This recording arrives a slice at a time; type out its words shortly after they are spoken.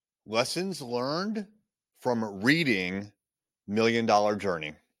Lessons learned from reading Million Dollar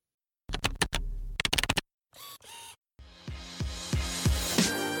Journey.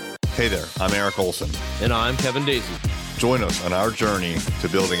 Hey there, I'm Eric Olson. And I'm Kevin Daisy. Join us on our journey to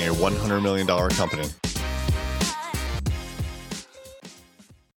building a $100 million company.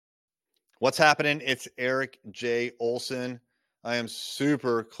 What's happening? It's Eric J. Olson. I am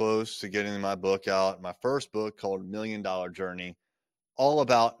super close to getting my book out, my first book called Million Dollar Journey, all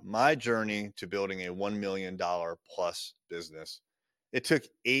about my journey to building a $1 million plus business. It took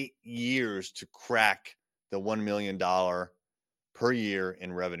 8 years to crack the $1 million per year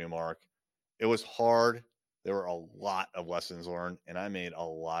in revenue mark. It was hard. There were a lot of lessons learned, and I made a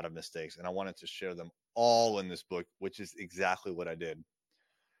lot of mistakes, and I wanted to share them all in this book, which is exactly what I did.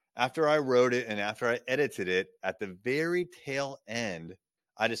 After I wrote it and after I edited it, at the very tail end,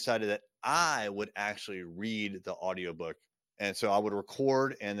 I decided that I would actually read the audiobook. And so I would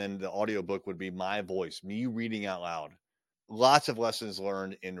record, and then the audiobook would be my voice, me reading out loud. Lots of lessons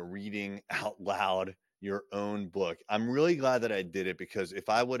learned in reading out loud your own book. I'm really glad that I did it, because if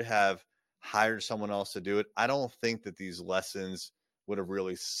I would have hired someone else to do it, I don't think that these lessons would have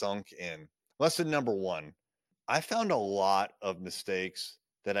really sunk in. Lesson number one, I found a lot of mistakes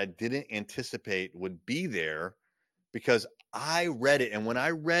that I didn't anticipate would be there because I read it. And when I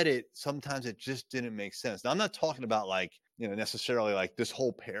read it, sometimes it just didn't make sense. Now, I'm not talking about necessarily like this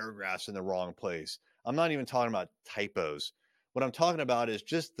whole paragraph's in the wrong place. I'm not even talking about typos. What I'm talking about is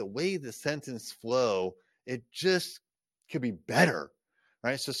just the way the sentence flow. It just could be better,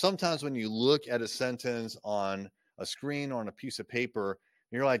 right? So sometimes when you look at a sentence on a screen or on a piece of paper,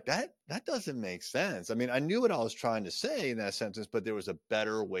 you're like, that doesn't make sense. I mean, I knew what I was trying to say in that sentence, but there was a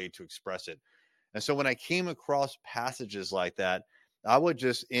better way to express it. And so when I came across passages like that, I would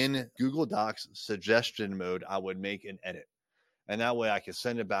just, in Google Docs suggestion mode, I would make an edit. And that way I could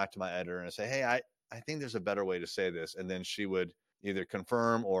send it back to my editor and say, hey, I think there's a better way to say this. And then she would either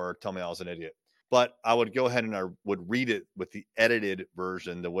confirm or tell me I was an idiot. But I would go ahead and I would read it with the edited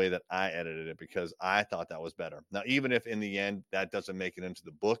version, the way that I edited it, because I thought that was better. Now, even if in the end that doesn't make it into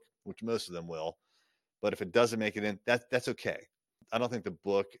the book, which most of them will, but if it doesn't make it in, that's okay. I don't think the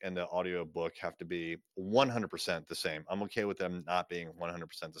book and the audio book have to be 100% the same. I'm okay with them not being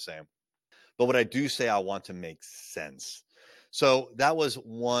 100% the same. But what I do say, I want to make sense. So that was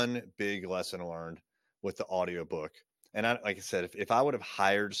one big lesson learned with the audio book. And like I said, if I would have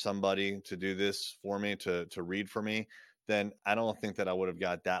hired somebody to do this for me, to read for me, then I don't think that I would have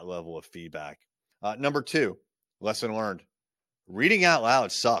got that level of feedback. Number two, lesson learned. Reading out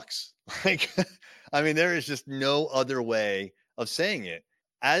loud sucks. I mean, there is just no other way of saying it.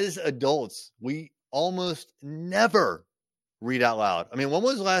 As adults, we almost never read out loud. I mean, when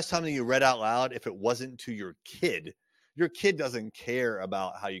was the last time that you read out loud if it wasn't to your kid? Your kid doesn't care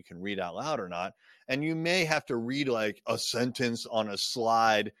about how you can read out loud or not. And you may have to read like a sentence on a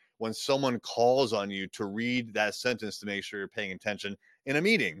slide when someone calls on you to read that sentence to make sure you're paying attention in a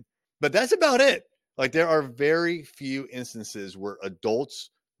meeting. But that's about it. Like, there are very few instances where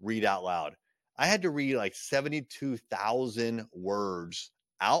adults read out loud. I had to read like 72,000 words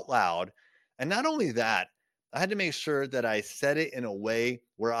out loud. And not only that, I had to make sure that I said it in a way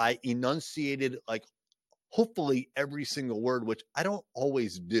where I enunciated like hopefully every single word, which I don't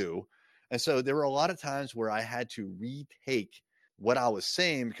always do. And so there were a lot of times where I had to retake what I was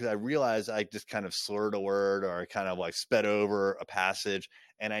saying because I realized I just kind of slurred a word or I kind of like sped over a passage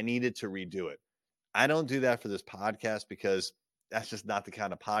and I needed to redo it. I don't do that for this podcast because that's just not the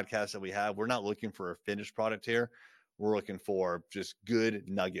kind of podcast that we have. We're not looking for a finished product here. We're looking for just good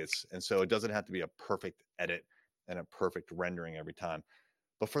nuggets. And so it doesn't have to be a perfect edit and a perfect rendering every time.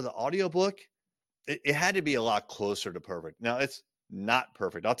 But for the audiobook, it had to be a lot closer to perfect. Now, it's not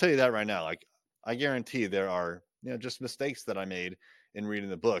perfect. I'll tell you that right now. Like, I guarantee there are, just mistakes that I made in reading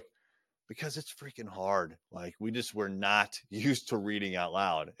the book because it's freaking hard. Like, we're not used to reading out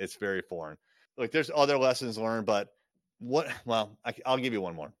loud. It's very foreign. Like, there's other lessons learned, but I'll give you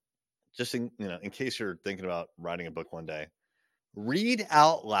one more. Just in case you're thinking about writing a book one day, read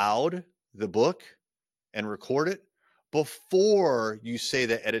out loud the book and record it before you say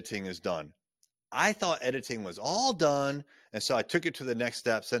that editing is done. I thought editing was all done. And so I took it to the next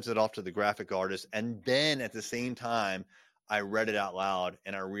step, sent it off to the graphic artist. And then at the same time, I read it out loud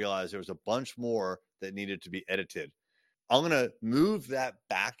and I realized there was a bunch more that needed to be edited. I'm going to move that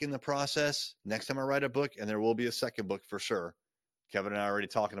back in the process next time I write a book, and there will be a second book for sure. Kevin and I are already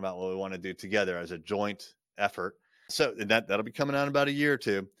talking about what we want to do together as a joint effort. So that'll be coming out in about a year or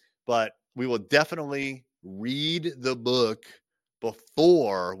two, but we will definitely read the book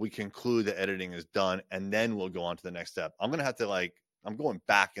before we conclude the editing is done, and then we'll go on to the next step. I'm going to have to I'm going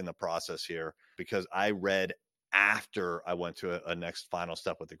back in the process here because I read after I went to a next final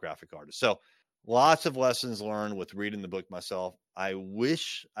step with the graphic artist. So lots of lessons learned with reading the book myself. I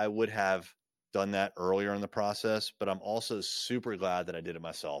wish I would have done that earlier in the process, but I'm also super glad that I did it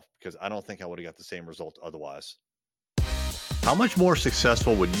myself because I don't think I would have got the same result otherwise. How much more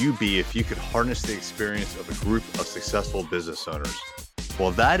successful would you be if you could harness the experience of a group of successful business owners?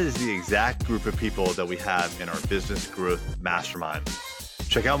 Well, that is the exact group of people that we have in our Business Growth Mastermind.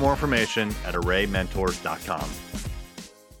 Check out more information at arraymentors.com.